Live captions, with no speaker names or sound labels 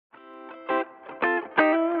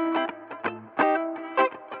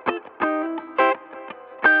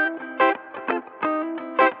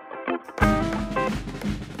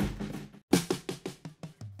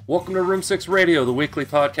Welcome to Room 6 Radio, the weekly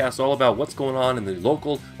podcast all about what's going on in the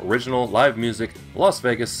local, original, live music, Las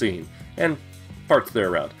Vegas scene, and parts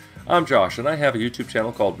therearound. I'm Josh, and I have a YouTube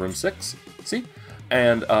channel called Room 6, see?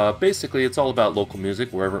 And basically it's all about local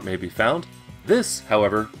music, wherever it may be found. This,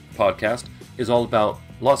 however, podcast is all about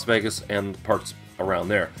Las Vegas and parts around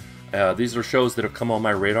there. These are shows that have come on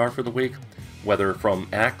my radar for the week, whether from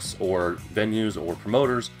acts or venues or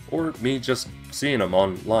promoters, or me just seeing them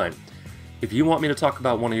online. If you want me to talk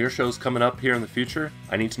about one of your shows coming up here in the future,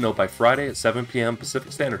 I need to know by Friday at 7 p.m.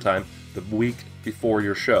 Pacific Standard Time, the week before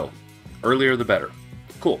your show. Earlier the better.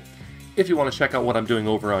 Cool. If you want to check out what I'm doing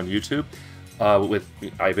over on YouTube,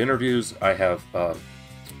 I have interviews, I have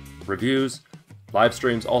reviews, live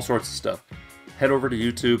streams, all sorts of stuff. Head over to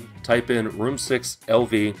YouTube, type in Room 6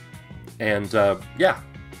 LV, and yeah,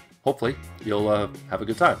 hopefully you'll have a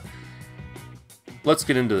good time. Let's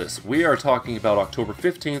get into this. We are talking about October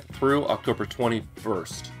 15th through October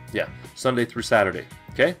 21st. Yeah, Sunday through Saturday,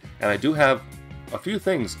 okay? And I do have a few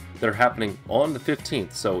things that are happening on the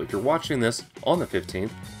 15th, so if you're watching this on the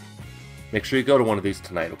 15th, make sure you go to one of these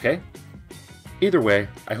tonight, okay? Either way,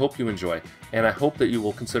 I hope you enjoy, and I hope that you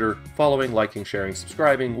will consider following, liking, sharing,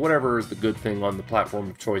 subscribing, whatever is the good thing on the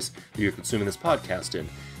platform of choice that you're consuming this podcast in.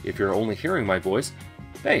 If you're only hearing my voice,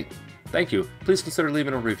 hey, thank you. Please consider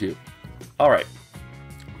leaving a review. All right.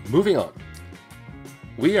 Moving on,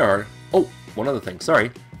 we are, one other thing,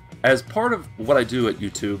 sorry. As part of what I do at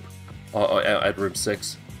YouTube, at Room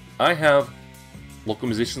 6, I have local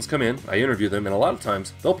musicians come in, I interview them, and a lot of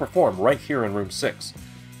times they'll perform right here in Room 6.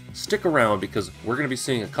 Stick around because we're going to be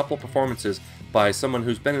seeing a couple performances by someone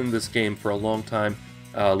who's been in this game for a long time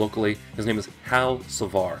locally. His name is HAL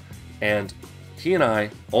SAVAR, and he and I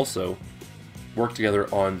also work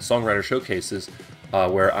together on songwriter showcases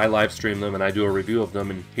where I live stream them and I do a review of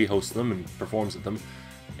them and he hosts them and performs at them.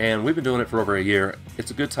 And we've been doing it for over a year.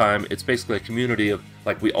 It's a good time. It's basically a community of,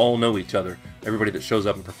 like, we all know each other. Everybody that shows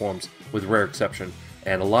up and performs, with rare exception.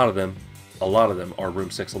 And a lot of them are Room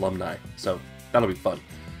 6 alumni. So that'll be fun.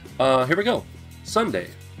 Here we go. Sunday,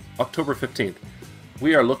 October 15th.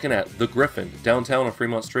 We are looking at The Griffin, downtown on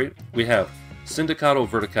Fremont Street. We have Sindicato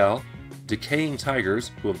Vertical, Decaying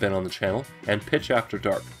Tigers, who have been on the channel, and Pitch After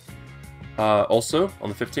Dark. Also, on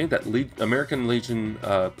the 15th, at American Legion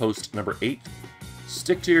post number 8,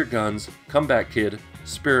 Stick to Your Guns, Comeback Kid,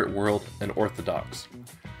 Spirit World, and Orthodox.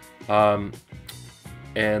 And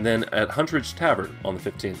then at Huntridge Tavern on the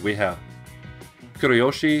 15th, we have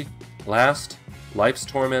Kuroyoshi, Last, Life's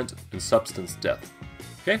Torment, and Substance Death.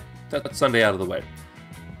 Okay, that's Sunday out of the way.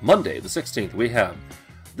 Monday, the 16th, we have,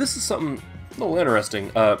 this is something a little interesting,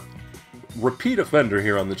 repeat offender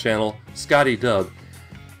here on the channel, Scotty Dub,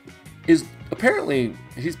 is apparently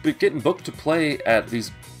he's been getting booked to play at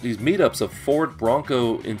these meetups of Ford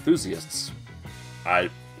Bronco enthusiasts.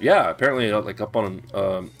 Apparently like up on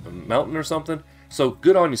a mountain or something. So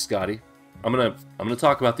good on you, Scotty. I'm gonna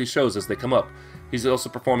talk about these shows as they come up. He's also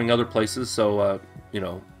performing other places, so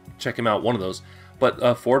check him out one of those.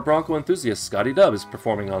 But Ford Bronco enthusiast Scotty Dub is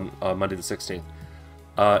performing on Monday the 16th.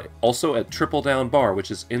 Also at Triple Down Bar, which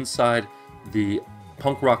is inside the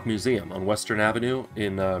Punk Rock Museum on Western Avenue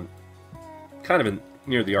in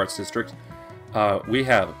near the Arts District. We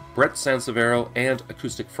have Brett Sansevero and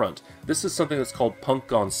Acoustic Front. This is something that's called Punk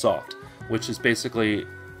Gone Soft, which is basically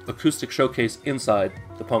acoustic showcase inside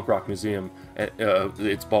the Punk Rock Museum,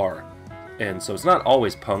 its bar. And so it's not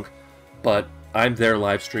always punk, but I'm there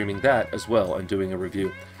live streaming that as well and doing a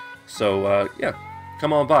review. So yeah,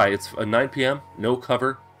 come on by. It's 9 p.m., no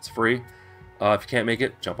cover, it's free. If you can't make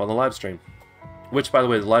it, jump on the live stream. Which, by the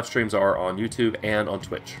way, the live streams are on YouTube and on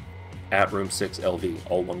Twitch. At Room 6 LV,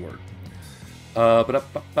 all one word.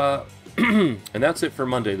 And that's it for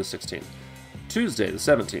Monday the 16th. Tuesday the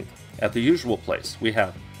 17th, at the usual place, we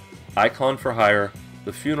have Icon for Hire,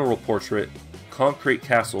 The Funeral Portrait, Concrete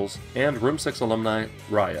Castles, and Room 6 alumni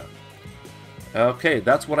Raya. Okay,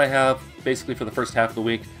 that's what I have basically for the first half of the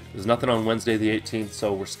week. There's nothing on Wednesday the 18th,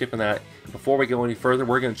 so we're skipping that. Before we go any further,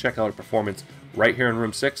 we're going to check out a performance right here in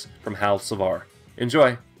Room 6 from HAL SAVAR.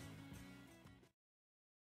 Enjoy!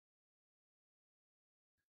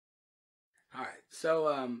 So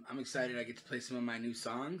I'm excited I get to play some of my new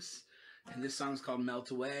songs, and this song's called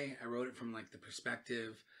Melt Away. I wrote it from like the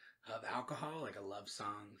perspective of alcohol, like a love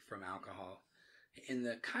song from alcohol, in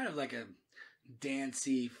the kind of like a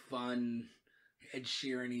dancey, fun, Ed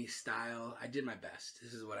Sheeran-y style. I did my best.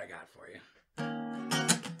 This is what I got for you.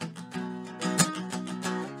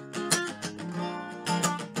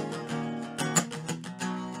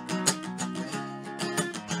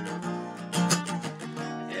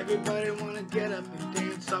 Everybody wanna get up and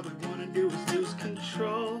dance, all we wanna do is lose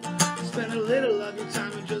control. Spend a little of your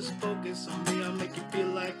time and just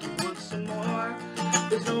some more.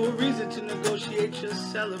 There's no reason to negotiate,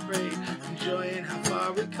 just celebrate, enjoying how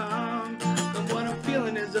far we come. And what I'm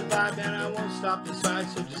feeling is a vibe, and I won't stop this ride,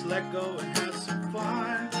 so just let go and have some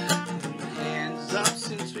fun. Put your hands up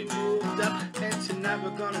since we moved up, and tonight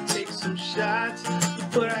we're gonna take some shots. We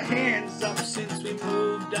put our hands up since we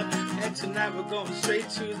moved up, and tonight we're going straight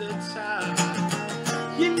to the top.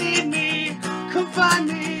 You need me, come find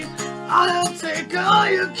me, I'll help take all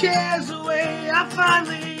your cares away. I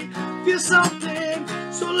finally feel something,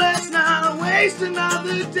 so let's not waste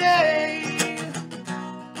another day.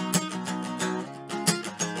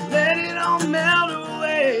 Let it all melt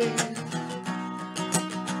away.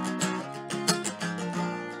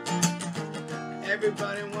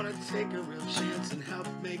 Everybody wanna take a real chance and help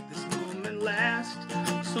make this moment last.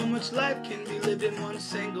 So much life can be lived in one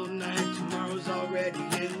single night. Tomorrow's already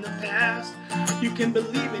in the past. You can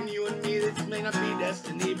believe in you and me, this may not be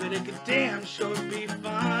destiny, but it could damn sure be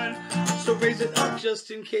fun. So raise it up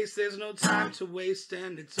just in case there's no time to waste,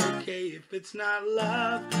 and it's okay if it's not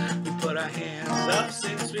love. We put our hands up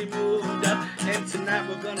since we moved up, and tonight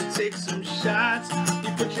we're gonna take some shots.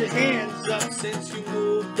 You put your hands up since you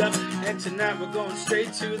moved up, and tonight we're going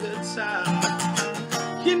straight to the top.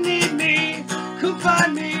 You need me, come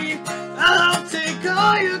find me, I'll take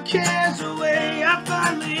all your cares away. I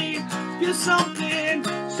finally feel something,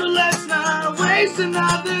 so let's not waste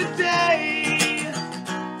another day.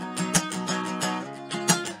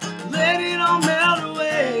 Let it all melt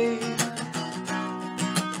away.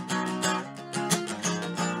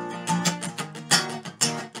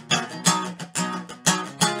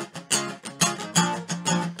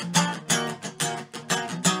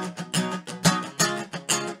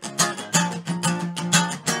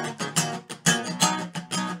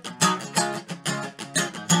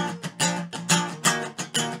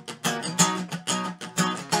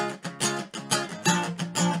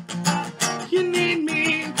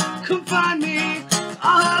 Come find me,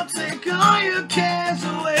 I'll help take all your cares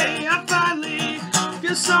away. I finally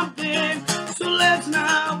feel something, so let's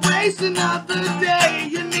not waste another day.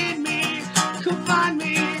 You need me, come find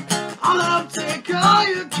me, I'll help take all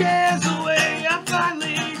your cares away. I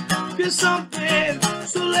finally feel something,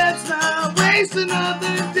 so let's not waste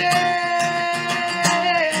another day.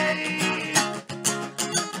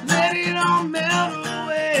 Let it all melt away.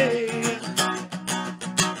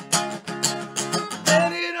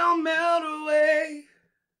 Melt away.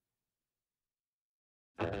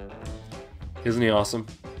 Isn't he awesome?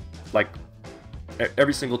 Like,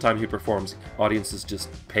 every single time he performs, audiences just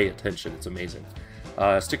pay attention. It's amazing.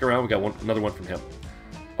 Stick around, we got another one from him.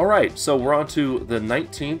 Alright, so we're on to the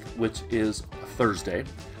 19th, which is Thursday.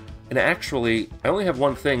 And actually, I only have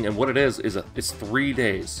one thing, and what it is it's 3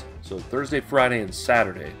 days. So Thursday, Friday, and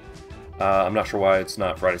Saturday. I'm not sure why it's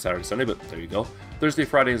not Friday, Saturday, Sunday, but there you go. Thursday,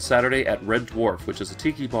 Friday, and Saturday at Red Dwarf, which is a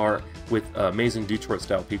tiki bar with amazing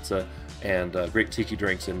Detroit-style pizza and great tiki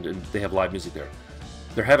drinks, and they have live music there.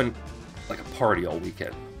 They're having like a party all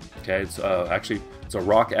weekend. Okay, it's actually it's a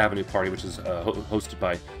Rock Avenue party, which is hosted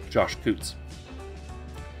by Josh Coots.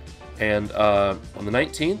 And on the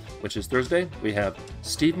 19th, which is Thursday, we have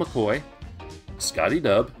Steve McCoy, Scotty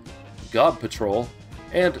Dub, Gob Patrol,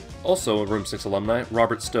 and also a Room 6 alumni,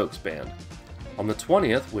 Robert Stokes Band. On the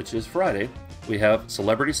 20th, which is Friday, we have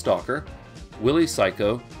Celebrity Stalker, Willie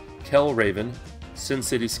Psycho, Kel Raven, Sin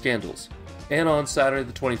City Scandals. And on Saturday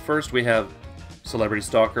the 21st, we have Celebrity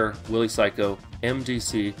Stalker, Willie Psycho,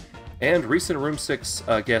 MDC, and recent Room 6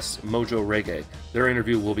 guest Mojo Reggae. Their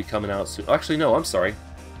interview will be coming out soon. Actually, no, I'm sorry,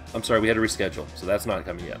 we had to reschedule, so that's not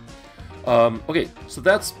coming yet. Okay, so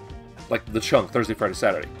that's like the chunk, Thursday, Friday,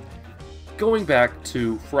 Saturday. Going back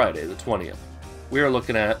to Friday the 20th, we are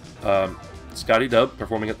looking at Scotty Dub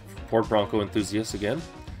performing at Ford Bronco Enthusiasts again.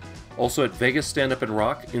 Also at Vegas Stand Up and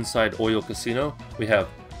Rock inside Oil Casino, we have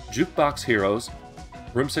Jukebox Heroes,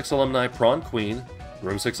 Room 6 alumni Prawn Queen,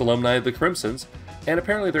 Room 6 alumni The Crimsons, and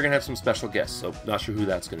apparently they're going to have some special guests, so not sure who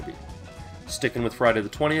that's going to be. Sticking with Friday the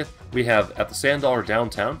 20th, we have at the Sand Dollar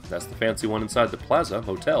Downtown, that's the fancy one inside the Plaza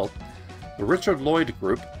Hotel, the Richard Lloyd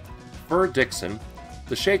Group, Fur Dixon,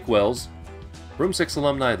 the Shakewells, Room 6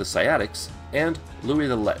 alumni The Sciatics, and Louis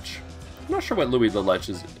the Lech. I'm not sure what Louis the Lech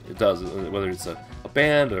does, whether it's a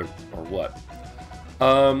band or what.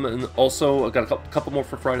 And also, I've got a couple more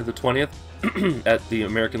for Friday the 20th at the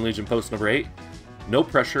American Legion Post number 8. No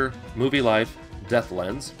Pressure, Movie Life, Death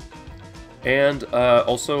Lens. And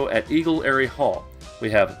also at Eagle Airy Hall, we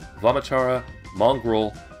have Vamachara,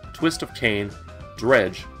 Mongrel, Twist of Cain,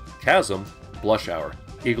 Dredge, Chasm, Blush Hour.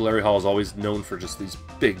 Eagle Airy Hall is always known for just these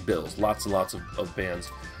big bills, lots and lots of bands.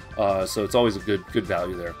 So it's always a good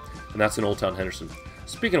value there. And that's in Old Town Henderson.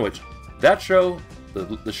 Speaking of which, that show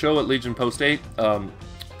The show at Legion Post 8, a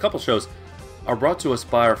couple shows, are brought to us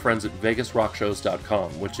by our friends at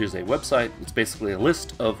VegasRockShows.com, which is a website. It's basically a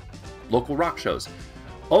list of local rock shows.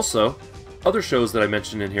 Also, other shows that I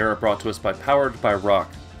mentioned in here are brought to us by Powered by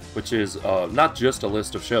Rock, which is not just a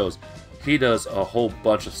list of shows. He does a whole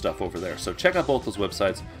bunch of stuff over there. So check out both those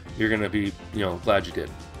websites. You're going to be, glad you did.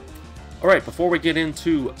 All right, before we get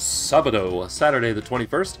into Sábado, Saturday the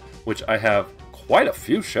 21st, which I have quite a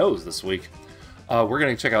few shows this week, we're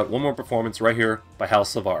going to check out one more performance right here by HAL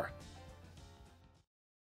SAVAR.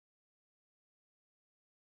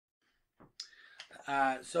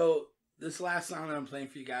 So this last song that I'm playing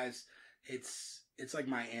for you guys, it's like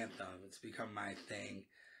my anthem. It's become my thing.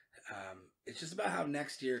 It's just about how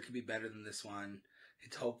next year could be better than this one.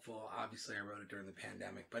 It's hopeful. Obviously, I wrote it during the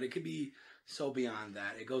pandemic, but it could be so beyond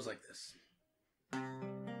that. It goes like this.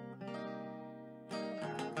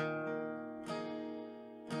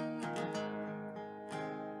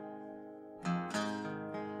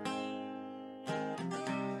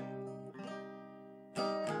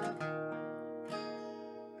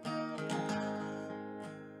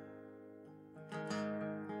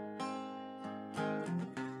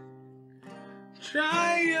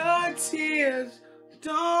 Dry your tears,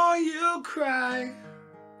 don't you cry.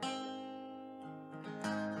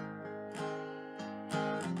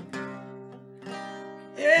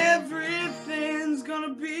 Everything's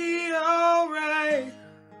gonna be alright.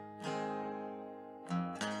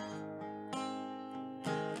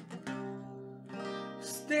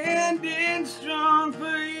 Standing strong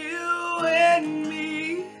for you and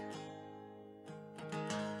me.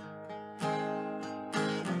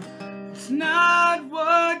 It's not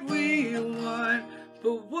what we want,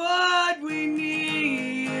 but what we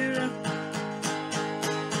need.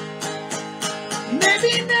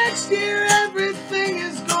 Maybe next year everything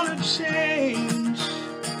is gonna change.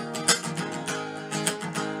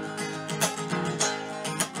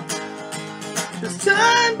 This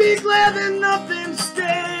time be glad that nothing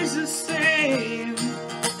stays the same.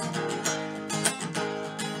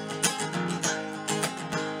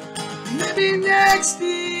 Maybe next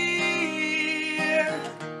year,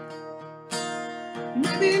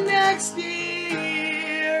 maybe next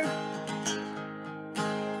year,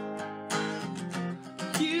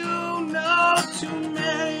 you know too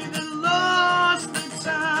many that lost the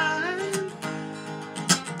time.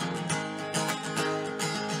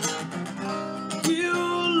 You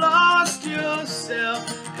lost yourself,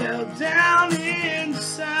 held down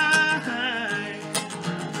inside.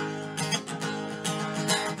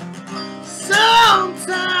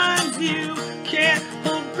 Sometimes you can't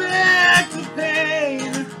hold back the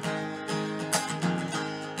pain.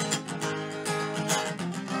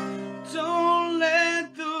 Don't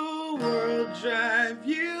let the world drive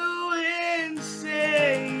you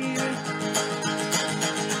insane.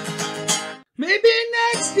 Maybe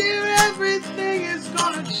next year everything is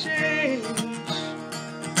gonna change.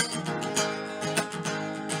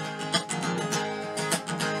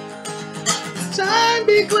 It's time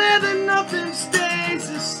be glad that nothing stays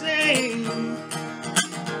the same.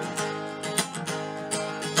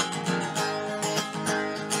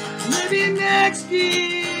 Maybe next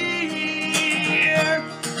year,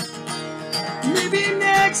 maybe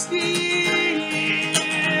next year.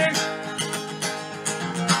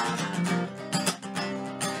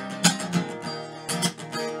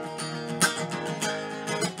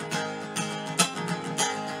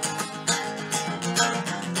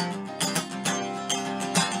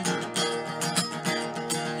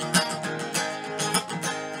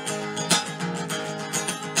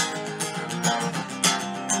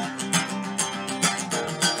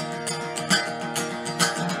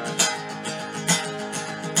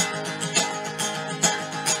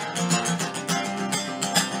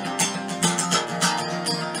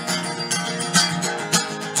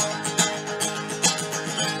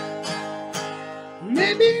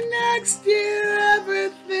 Maybe next year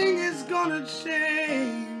everything is gonna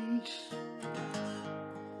change.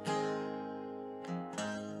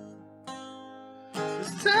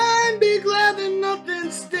 This time be glad that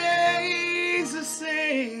nothing stays the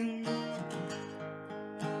same.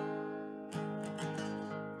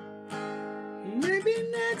 Maybe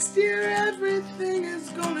next year everything is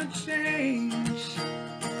gonna change.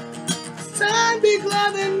 This time be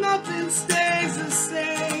glad that nothing stays the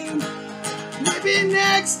same. Maybe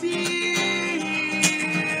next year,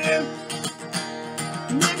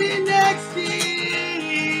 maybe next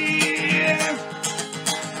year,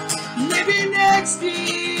 maybe next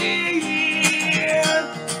year,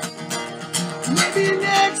 maybe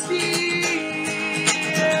next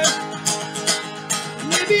year,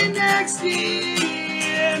 maybe next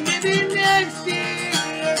year, maybe next year.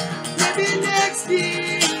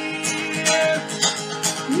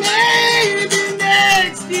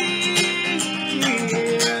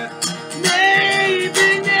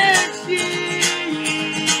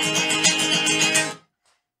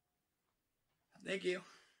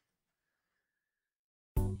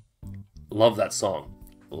 Love that song.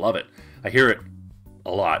 Love it. I hear it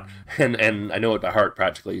a lot, and I know it by heart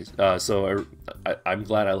practically. So I'm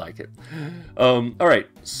glad I like it. All right,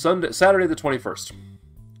 Saturday the 21st.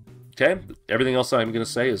 Okay, everything else I'm going to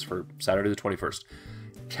say is for Saturday the 21st.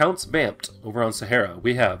 Counts Vamped over on Sahara.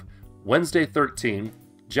 We have Wednesday 13,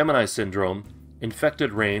 Gemini Syndrome,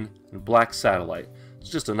 Infected Rain, and Black Satellite. It's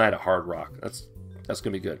just a night of hard rock. That's going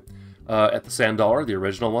to be good. At the Sand Dollar, the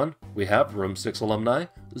original one, we have Room 6 alumni,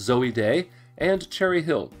 Zoe Day, and Cherry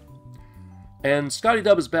Hill. And Scotty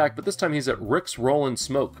Dub is back, but this time he's at Rick's Rollin'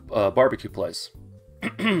 Smoke barbecue place.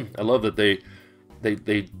 I love that they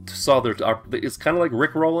saw their... It's kind of like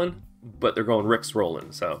Rick Rollin', but they're going Rick's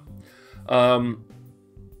Rollin'. So,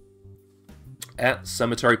 at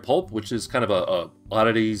Cemetery Pulp, which is kind of a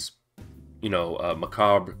oddities,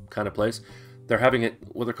 macabre kind of place, they're having it,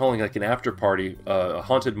 what they're calling like an after party, a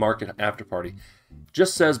haunted market after party.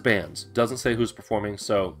 Just says bands, doesn't say who's performing,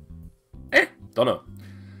 so, don't know.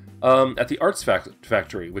 At the Arts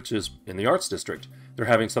Factory, which is in the Arts District, they're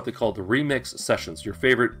having something called the Remix Sessions, your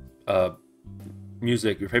favorite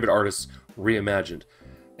music, your favorite artists reimagined.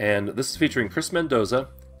 And this is featuring Chris Mendoza,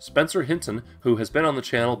 Spencer Hinton, who has been on the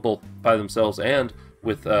channel both by themselves and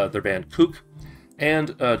with their band Kook,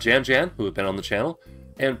 and Jan, who have been on the channel,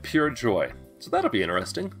 and Pure Joy. So that'll be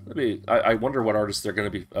interesting. I wonder what artists they're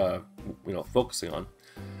going to be, focusing on.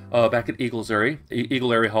 Back at Eagle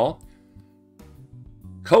Airy Hall,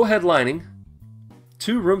 co-headlining,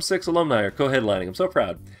 2 Room 6 alumni are co-headlining. I'm so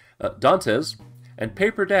proud. Dantes and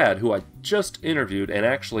Paper Dad, who I just interviewed, and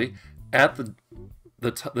actually at the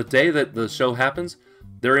day that the show happens,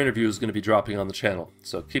 their interview is going to be dropping on the channel.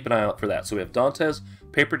 So keep an eye out for that. So we have Dantes,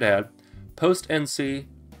 Paper Dad, Post NC,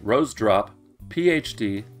 Rose Drop,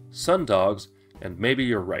 PhD, Sundogs, and Maybe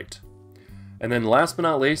You're Right. And then last but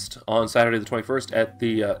not least, on Saturday the 21st at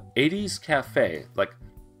the 80s Cafe, like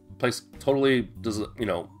place totally does,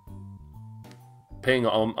 paying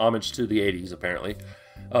homage to the 80s apparently,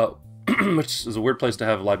 which is a weird place to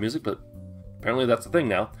have live music, but apparently that's the thing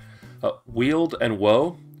now. Wield and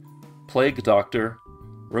Woe, Plague Doctor,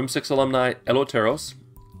 Room 6 alumni Eloteros,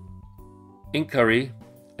 Inkari,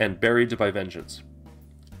 and Buried by Vengeance.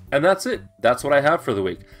 And that's it. That's what I have for the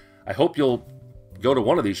week. I hope you'll go to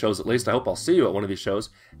one of these shows at least. I hope I'll see you at one of these shows.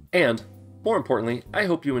 And more importantly, I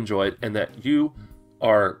hope you enjoy it and that you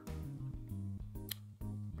are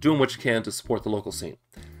doing what you can to support the local scene.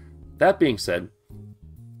 That being said,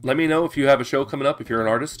 let me know if you have a show coming up, if you're an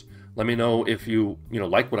artist. Let me know if you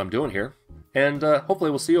like what I'm doing here. And hopefully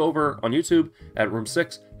we'll see you over on YouTube at Room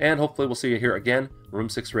 6, and hopefully we'll see you here again, Room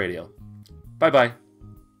 6 Radio. Bye-bye.